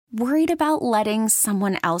Worried about letting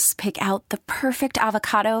someone else pick out the perfect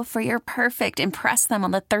avocado for your perfect impress them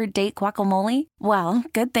on the third date guacamole? Well,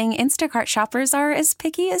 good thing Instacart shoppers are as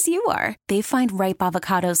picky as you are. They find ripe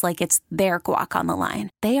avocados like it's their guac on the line.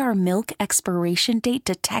 They are milk expiration date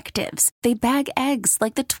detectives. They bag eggs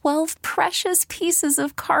like the 12 precious pieces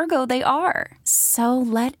of cargo they are. So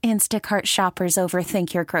let Instacart shoppers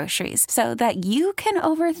overthink your groceries so that you can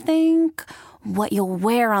overthink what you'll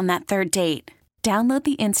wear on that third date. Download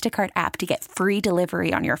the Instacart app to get free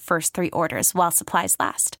delivery on your first 3 orders while supplies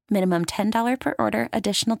last. Minimum $10 per order.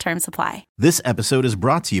 Additional terms apply. This episode is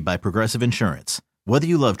brought to you by Progressive Insurance. Whether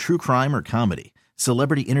you love true crime or comedy,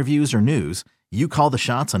 celebrity interviews or news, you call the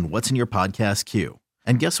shots on what's in your podcast queue.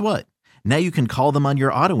 And guess what? Now you can call them on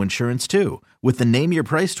your auto insurance too with the Name Your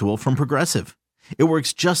Price tool from Progressive. It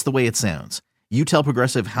works just the way it sounds. You tell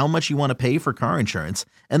Progressive how much you want to pay for car insurance,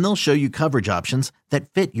 and they'll show you coverage options that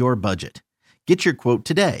fit your budget. Get your quote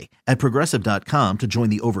today at Progressive.com to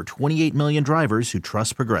join the over 28 million drivers who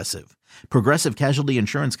trust Progressive. Progressive Casualty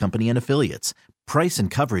Insurance Company and Affiliates. Price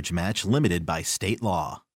and coverage match limited by state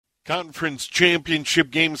law. Conference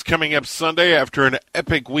championship games coming up Sunday after an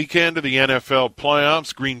epic weekend of the NFL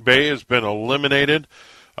playoffs. Green Bay has been eliminated.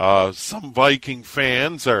 Some Viking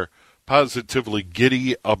fans are positively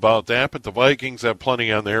giddy about that, but the Vikings have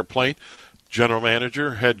plenty on their plate. General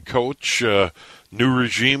manager, head coach, new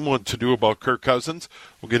regime, what to do about Kirk Cousins.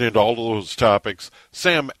 We'll get into all of those topics.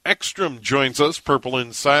 Sam Ekstrom joins us, Purple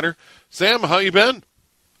Insider. Sam, how you been?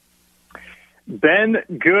 Ben,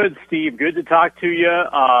 good, Steve. Good to talk to you.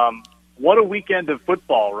 What a weekend of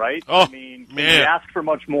football, right? Oh, I mean, can man. you ask for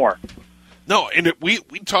much more? No, and we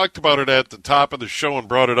talked about it at the top of the show and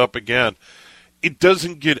brought it up again. It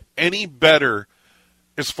doesn't get any better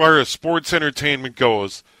as far as sports entertainment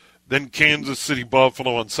goes than Kansas City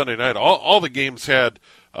Buffalo on Sunday night. All the games had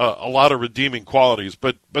a lot of redeeming qualities,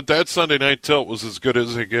 but that Sunday night tilt was as good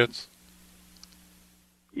as it gets.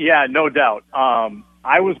 Yeah, no doubt.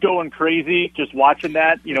 I was going crazy just watching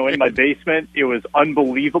that, in my basement. It was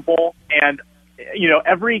unbelievable. And,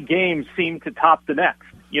 every game seemed to top the next.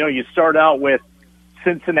 You start out with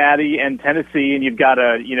Cincinnati and Tennessee, and you've got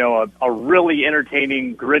a really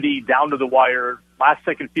entertaining, gritty, down-to-the-wire,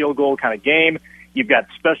 last-second field goal kind of game. You've got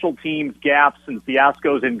special teams gaps and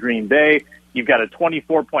fiascos in Green Bay. You've got a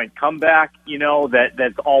 24-point comeback,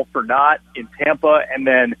 that's all for naught in Tampa. And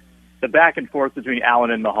then the back and forth between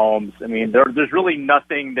Allen and Mahomes. I mean, there's really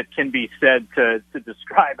nothing that can be said to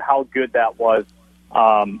describe how good that was.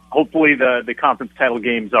 Hopefully the conference title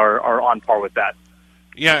games are on par with that.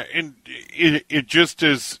 Yeah, and it just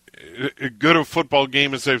is as good a football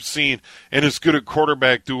game as I've seen and as good a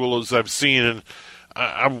quarterback duel as I've seen. And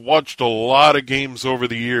I've watched a lot of games over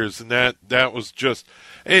the years, and that was just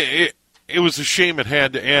it was a shame it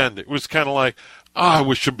had to end. It was kind of like, I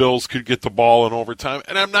wish the Bills could get the ball in overtime.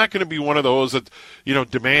 And I'm not going to be one of those that,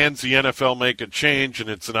 demands the NFL make a change, and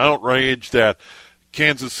it's an outrage that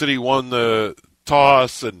Kansas City won the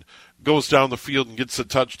toss and goes down the field and gets a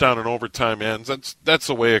touchdown and overtime ends. That's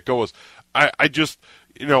the way it goes. I just,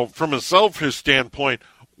 from a selfish standpoint,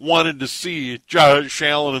 wanted to see Josh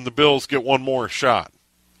Allen and the Bills get one more shot.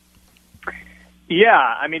 Yeah,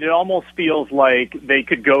 I mean, it almost feels like they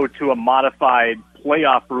could go to a modified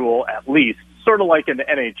playoff rule at least, sort of like in the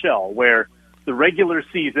NHL, where the regular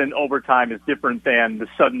season overtime is different than the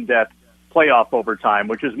sudden death playoff overtime,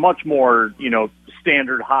 which is much more,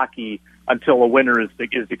 standard hockey until a winner is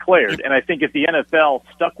declared. And I think if the NFL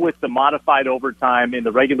stuck with the modified overtime in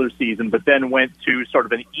the regular season, but then went to sort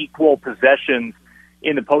of an equal possessions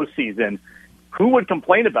in the postseason, who would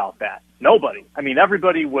complain about that? Nobody. I mean,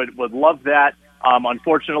 everybody would love that.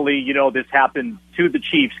 Unfortunately, this happened to the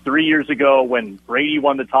Chiefs 3 years ago when Brady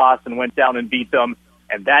won the toss and went down and beat them,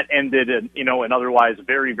 and that ended an otherwise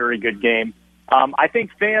very, very good game. I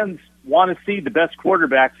think fans want to see the best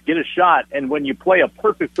quarterbacks get a shot, and when you play a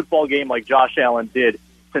perfect football game like Josh Allen did,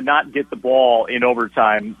 to not get the ball in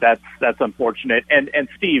overtime, that's unfortunate. And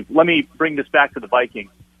Steve, let me bring this back to the Vikings.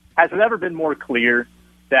 Has it ever been more clear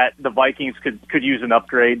that the Vikings could use an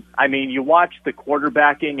upgrade? I mean, you watch the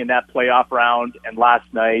quarterbacking in that playoff round and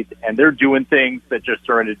last night, and they're doing things that just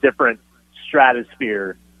are in a different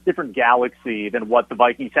stratosphere, different galaxy than what the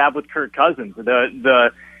Vikings have with Kirk Cousins.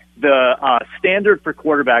 The standard for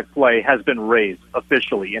quarterback play has been raised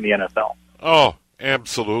officially in the NFL. Oh,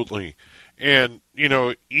 absolutely. And,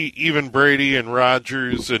 even Brady and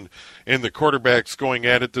Rodgers and the quarterbacks going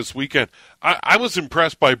at it this weekend. I was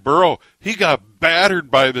impressed by Burrow. He got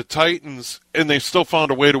battered by the Titans, and they still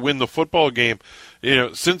found a way to win the football game.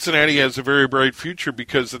 Cincinnati has a very bright future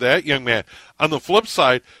because of that young man. On the flip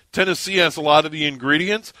side, Tennessee has a lot of the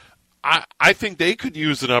ingredients. I think they could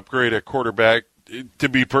use an upgrade at quarterback, to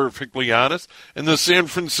be perfectly honest. And the San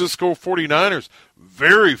Francisco 49ers,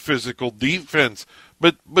 very physical defense,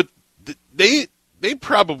 but they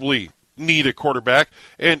probably need a quarterback.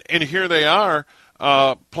 And here they are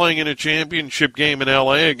playing in a championship game in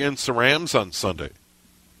L.A. against the Rams on Sunday.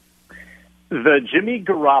 The Jimmy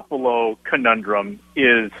Garoppolo conundrum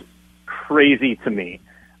is crazy to me.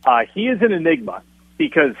 He is an enigma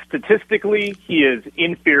because statistically he is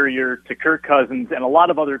inferior to Kirk Cousins and a lot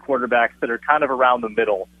of other quarterbacks that are kind of around the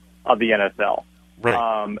middle of the NFL.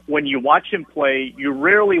 Right. When you watch him play, you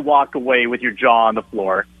rarely walk away with your jaw on the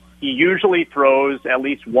floor. He usually throws at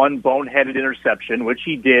least one boneheaded interception, which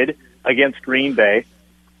he did against Green Bay.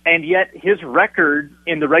 And yet his record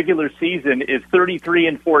in the regular season is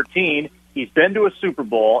 33-14. He's been to a Super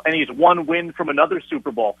Bowl, and he's one win from another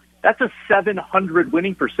Super Bowl. That's a 700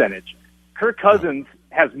 winning percentage. Kirk Cousins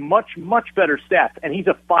has much, much better stats, and he's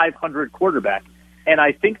a 500 quarterback. And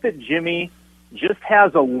I think that Jimmy just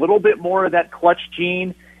has a little bit more of that clutch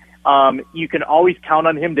gene. You can always count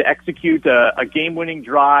on him to execute a game-winning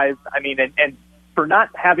drive. I mean, and for not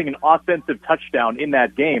having an offensive touchdown in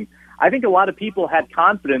that game, I think a lot of people had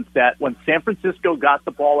confidence that when San Francisco got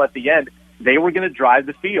the ball at the end, they were going to drive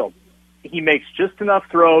the field. He makes just enough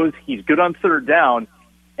throws. He's good on third down,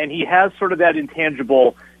 and he has sort of that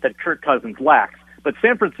intangible that Kirk Cousins lacks. But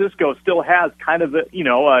San Francisco still has kind of an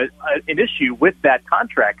issue with that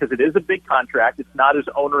contract because it is a big contract. It's not as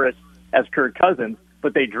onerous as Kirk Cousins,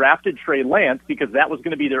 but they drafted Trey Lance because that was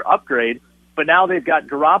going to be their upgrade. But now they've got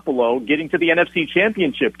Garoppolo getting to the NFC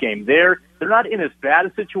Championship game. They're not in as bad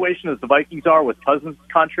a situation as the Vikings are with Cousins'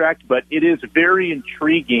 contract, but it is very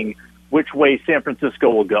intriguing which way San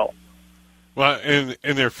Francisco will go. Well, and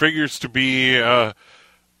there figures to be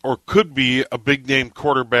or could be a big-name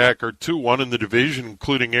quarterback or two, one in the division,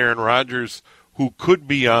 including Aaron Rodgers, who could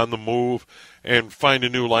be on the move and find a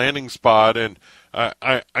new landing spot. And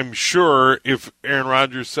I'm sure if Aaron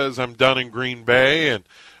Rodgers says, I'm done in Green Bay and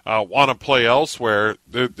want to play elsewhere,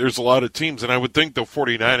 there's a lot of teams. And I would think the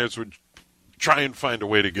 49ers would try and find a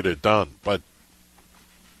way to get it done. But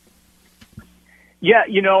yeah,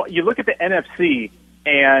 you look at the NFC,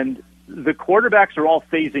 and the quarterbacks are all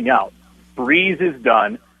phasing out. Breeze is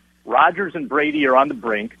done. Rodgers and Brady are on the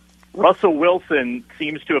brink. Russell Wilson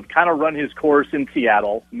seems to have kind of run his course in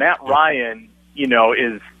Seattle. Matt Ryan,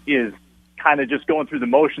 is kind of just going through the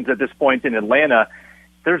motions at this point in Atlanta.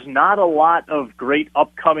 There's not a lot of great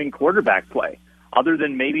upcoming quarterback play other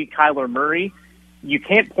than maybe Kyler Murray. You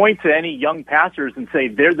can't point to any young passers and say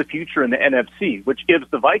they're the future in the NFC, which gives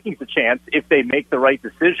the Vikings a chance if they make the right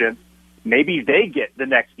decision. Maybe they get the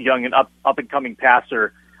next young and up-and-coming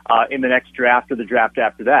passer in the next draft or the draft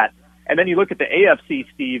after that. And then you look at the AFC,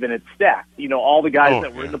 Steve, and it's stacked. All the guys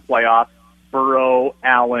that were in the playoffs, Burrow,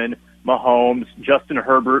 Allen, Mahomes, Justin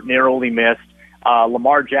Herbert narrowly missed.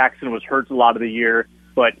 Lamar Jackson was hurt a lot of the year,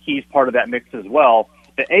 but he's part of that mix as well.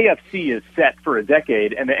 The AFC is set for a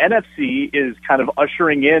decade, and the NFC is kind of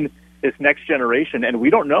ushering in this next generation, and we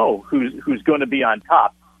don't know who's going to be on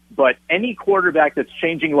top. But any quarterback that's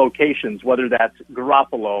changing locations, whether that's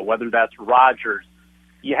Garoppolo, whether that's Rodgers,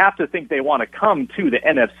 you have to think they want to come to the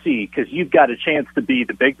NFC because you've got a chance to be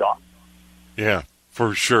the big dog. Yeah,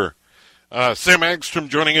 for sure. Sam Hagstrom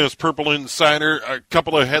joining us, Purple Insider. A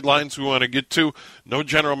couple of headlines we want to get to. No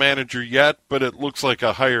general manager yet, but it looks like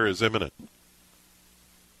a hire is imminent.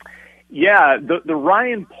 Yeah, the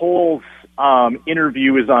Ryan Poles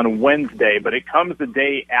interview is on Wednesday, but it comes the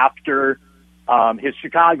day after his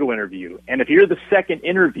Chicago interview. And if you're the second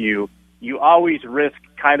interview, you always risk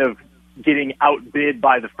kind of getting outbid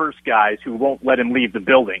by the first guys who won't let him leave the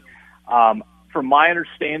building. From my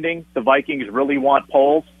understanding, the Vikings really want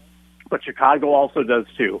Poles, but Chicago also does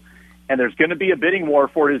too. And there's going to be a bidding war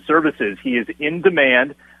for his services. He is in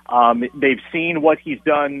demand. They've seen what he's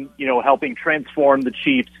done, helping transform the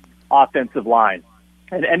Chiefs' offensive line.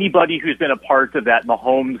 And anybody who's been a part of that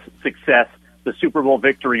Mahomes success, the Super Bowl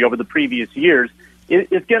victory over the previous years,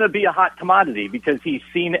 is going to be a hot commodity because he's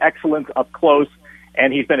seen excellence up close,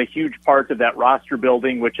 and he's been a huge part of that roster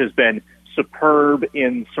building, which has been superb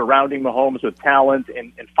in surrounding Mahomes with talent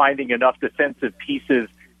and finding enough defensive pieces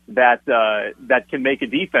that can make a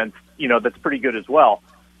defense, that's pretty good as well.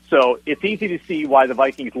 So it's easy to see why the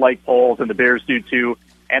Vikings like Poles and the Bears do too.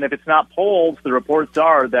 And if it's not Poles, the reports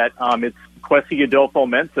are that it's Kwesi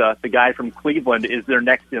Adolfo-Mensah, the guy from Cleveland, is their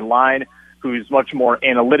next in line, who's much more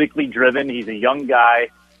analytically driven. He's a young guy,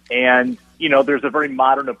 and there's a very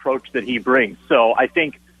modern approach that he brings. So I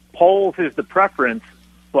think Poles is the preference,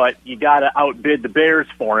 but you got to outbid the Bears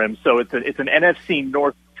for him. So it's an NFC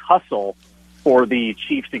North tussle for the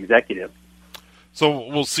Chiefs executive. So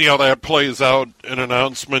we'll see how that plays out. An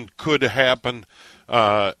announcement could happen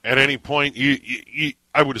at any point.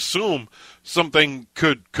 I would assume something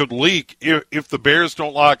could leak if the Bears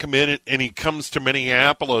don't lock him in and he comes to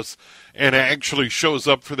Minneapolis and actually shows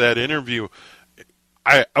up for that interview.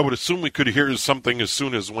 I would assume we could hear something as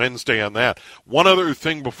soon as Wednesday on that. One other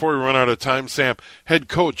thing before we run out of time, Sam, head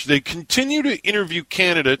coach, they continue to interview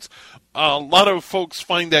candidates. A lot of folks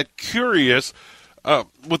find that curious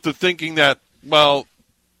with the thinking that, well,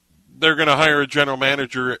 they're going to hire a general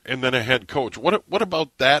manager and then a head coach. What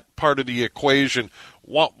about that part of the equation?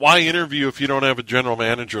 Why interview if you don't have a general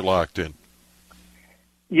manager locked in?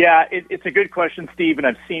 Yeah, it's a good question, Steve, and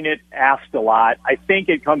I've seen it asked a lot. I think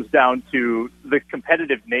it comes down to the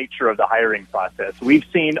competitive nature of the hiring process. We've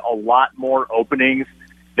seen a lot more openings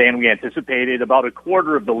than we anticipated. About a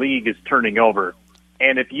quarter of the league is turning over.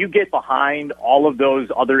 And if you get behind all of those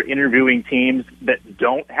other interviewing teams that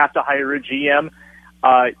don't have to hire a GM,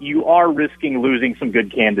 you are risking losing some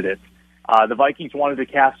good candidates. The Vikings wanted to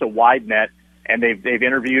cast a wide net, and they've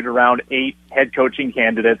interviewed around 8 head coaching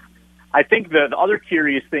candidates. I think the other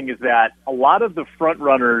curious thing is that a lot of the front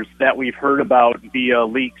runners that we've heard about via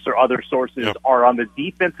leaks or other sources are on the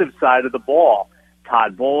defensive side of the ball.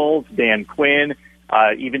 Todd Bowles, Dan Quinn,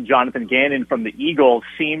 even Jonathan Gannon from the Eagles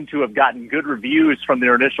seem to have gotten good reviews from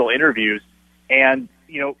their initial interviews. And,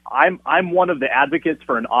 you know, I'm one of the advocates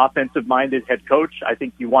for an offensive-minded head coach. I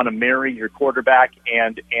think you want to marry your quarterback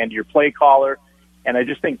and your play caller. And I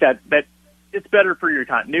just think that it's better for your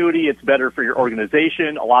continuity. It's better for your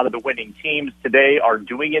organization. A lot of the winning teams today are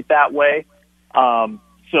doing it that way.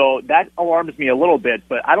 So that alarms me a little bit,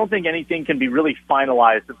 but I don't think anything can be really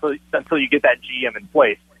finalized until you get that GM in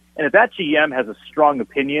place. And if that GM has a strong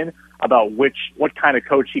opinion about what kind of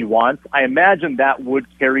coach he wants, I imagine that would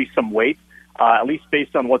carry some weight, at least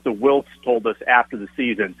based on what the Wilfs told us after the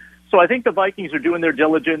season. So I think the Vikings are doing their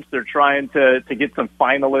diligence. They're trying to get some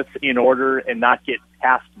finalists in order and not get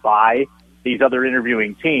passed by these other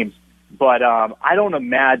interviewing teams. But I don't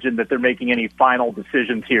imagine that they're making any final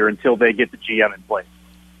decisions here until they get the GM in place.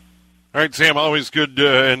 All right, Sam, always good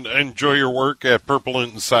and enjoy your work at Purple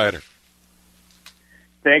Insider.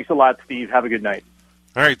 Thanks a lot, Steve. Have a good night.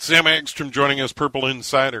 All right, Sam Hagstrom joining us, Purple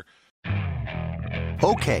Insider.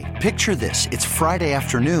 Okay, picture this. It's Friday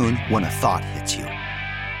afternoon when a thought hits you.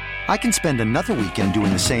 I can spend another weekend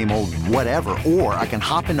doing the same old whatever, or I can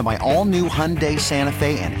hop into my all-new Hyundai Santa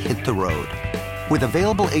Fe and hit the road. With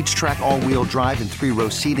available H-Track all-wheel drive and 3-row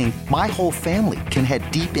seating, my whole family can head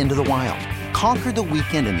deep into the wild. Conquer the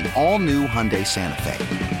weekend in the all-new Hyundai Santa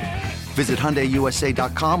Fe. Visit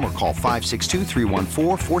HyundaiUSA.com or call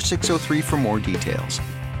 562-314-4603 for more details.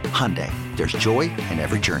 Hyundai, there's joy in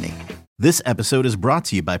every journey. This episode is brought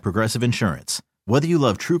to you by Progressive Insurance. Whether you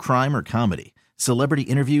love true crime or comedy, celebrity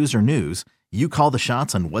interviews or news, you call the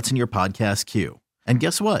shots on what's in your podcast queue. And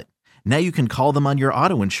guess what? Now you can call them on your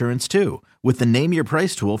auto insurance too with the Name Your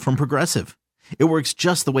Price tool from Progressive. It works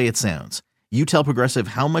just the way it sounds. You tell Progressive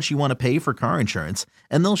how much you want to pay for car insurance,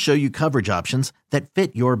 and they'll show you coverage options that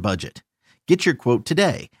fit your budget. Get your quote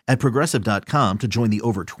today at Progressive.com to join the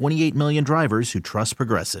over 28 million drivers who trust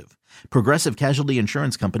Progressive. Progressive Casualty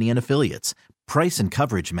Insurance Company and Affiliates. Price and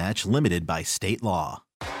coverage match limited by state law.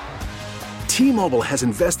 T-Mobile has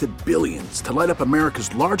invested billions to light up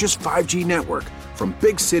America's largest 5G network, from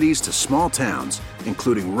big cities to small towns,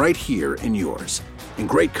 including right here in yours. And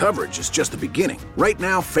great coverage is just the beginning. Right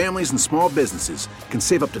now, families and small businesses can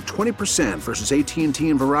save up to 20% versus AT&T and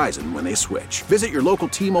Verizon when they switch. Visit your local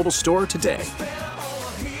T-Mobile store today.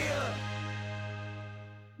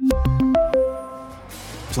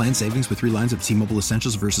 Plan savings with 3 lines of T-Mobile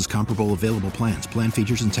Essentials versus comparable available plans. Plan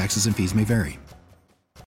features and taxes and fees may vary.